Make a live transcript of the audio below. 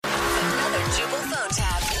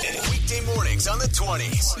mornings on the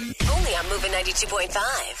 20s. Only on Moving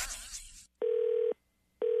 92.5.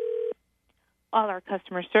 All our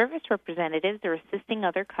customer service representatives are assisting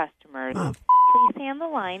other customers. Please stay on the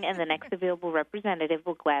line, and the next available representative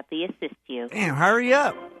will gladly assist you. Damn, hurry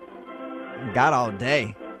up. Got all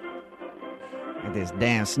day. Get this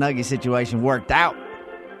damn Snuggie situation worked out.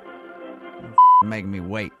 Making me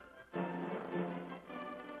wait.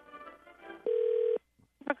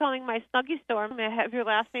 For calling my Snuggie store. May I have your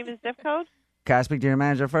last name and zip code? Can I speak to your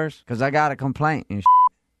manager first? Because I got a complaint and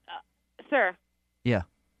Sir. Yeah.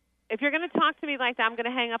 If you're going to talk to me like that, I'm going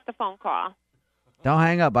to hang up the phone call. Don't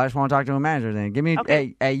hang up. I just want to talk to a manager then. Give me,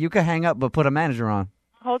 okay. Hey, you can hang up, but put a manager on.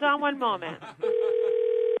 Hold on one moment.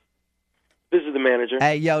 This is the manager.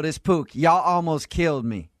 Hey, yo, this Pook. Y'all almost killed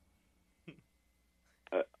me.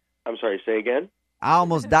 I'm sorry, say again? I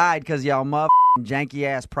almost died because y'all motherfucking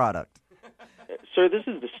janky-ass product. Sir, this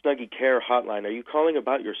is the Snuggie Care Hotline. Are you calling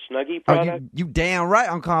about your Snuggie product? You damn right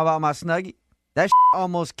I'm calling about my Snuggie. That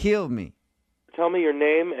almost killed me. Tell me your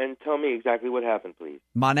name and tell me exactly what happened, please.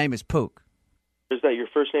 My name is Pook. Is that your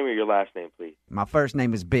first name or your last name, please? My first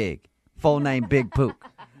name is Big. Full name, Big Pook.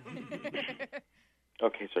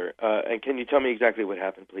 Okay, sir. And can you tell me exactly what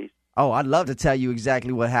happened, please? Oh, I'd love to tell you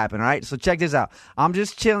exactly what happened, all right? So check this out. I'm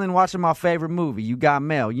just chilling watching my favorite movie, You Got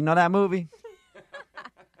Mail. You know that movie?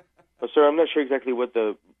 Sir, I'm not sure exactly what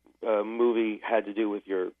the movie had to do with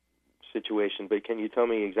your situation, but can you tell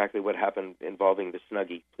me exactly what happened involving the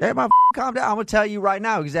Snuggie, please? Hey, calm down. I'm going to tell you right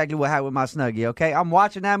now exactly what happened with my Snuggie, okay? I'm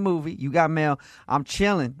watching that movie, You Got Mail. I'm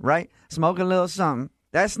chilling, right? Smoking a little something.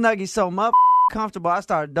 That Snuggie's so comfortable, I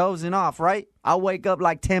started dozing off, right? I wake up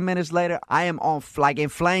like 10 minutes later. I am on like in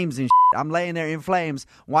flames and shit. I'm laying there in flames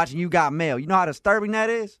watching You Got Mail. You know how disturbing that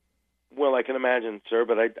is? Well, I can imagine, sir,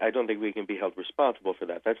 but I don't think we can be held responsible for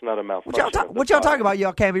that. That's not a malfunction. What y'all talking about?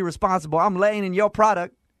 Y'all can't be responsible. I'm laying in your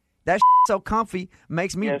product. That so comfy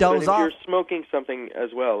makes me doze off. If you're smoking something as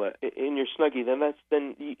well in your Snuggie,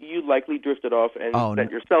 then you likely drifted off and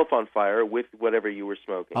set yourself on fire with whatever you were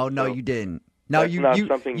smoking. Oh, no, you didn't. No,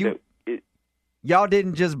 that y'all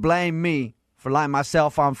didn't just blame me for lighting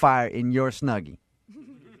myself on fire in your Snuggie.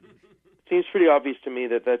 Seems pretty obvious to me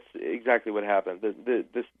that that's exactly what happened.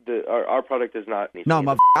 Our product does not need.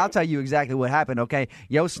 No, I'll tell you exactly what happened. Okay,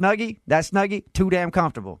 yo, Snuggie, that Snuggie, too damn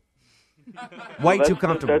comfortable. Way too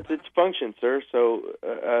comfortable. That's its function, sir. So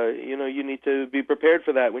you need to be prepared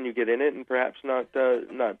for that when you get in it, and perhaps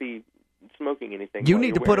not be smoking anything. You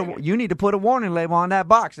need to put a warning label on that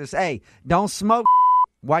box that says, "Hey, don't smoke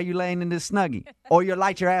while you laying in this Snuggie, or you'll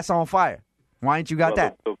light your ass on fire." Why ain't you got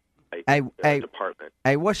that? Department.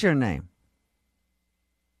 Hey, what's your name?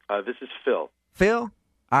 This is Phil. Phil? All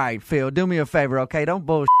right, Phil, do me a favor, okay? Don't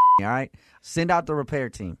bullshit me, all right? Send out the repair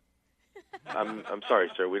team. I'm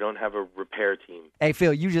sorry, sir. We don't have a repair team. Hey,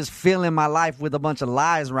 Phil, you just filling my life with a bunch of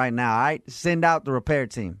lies right now, all right? Send out the repair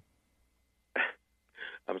team.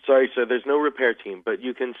 I'm sorry, sir. There's no repair team, but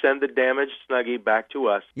you can send the damaged Snuggie back to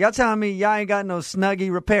us. Y'all telling me y'all ain't got no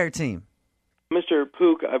Snuggie repair team? Mr.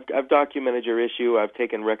 Pook, I've documented your issue. I've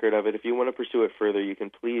taken record of it. If you want to pursue it further, you can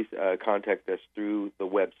please contact us through the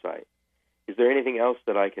website. Is there anything else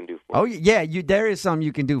that I can do for you? Oh, yeah, there is something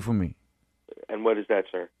you can do for me. And what is that,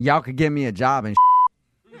 sir? Y'all could give me a job and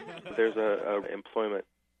There's a employment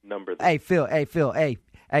number. Hey, Phil, hey,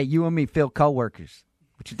 you and me, Phil, co-workers.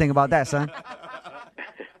 What you think about that, son?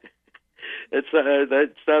 That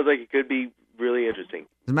sounds like it could be really interesting.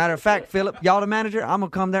 As a matter of fact, Philip, y'all the manager, I'm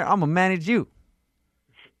going to come there, I'm going to manage you.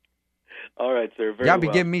 All right, sir. Y'all be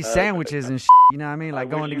giving me sandwiches and you know what I mean? Like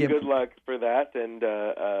going to get good luck for that, and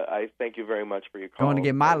I thank you very much for your call. Going to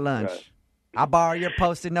get my lunch. I borrow your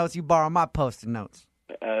Post-it notes, you borrow my Post-it notes.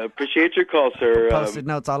 Appreciate your call, sir. Post-it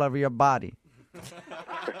notes all over your body.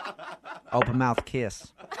 Open mouth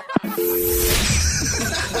kiss. Wake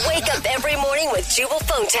up every morning with Jubal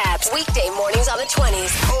phone tabs. Weekday mornings on the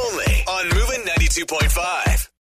 20s. Only on Moving 92.5.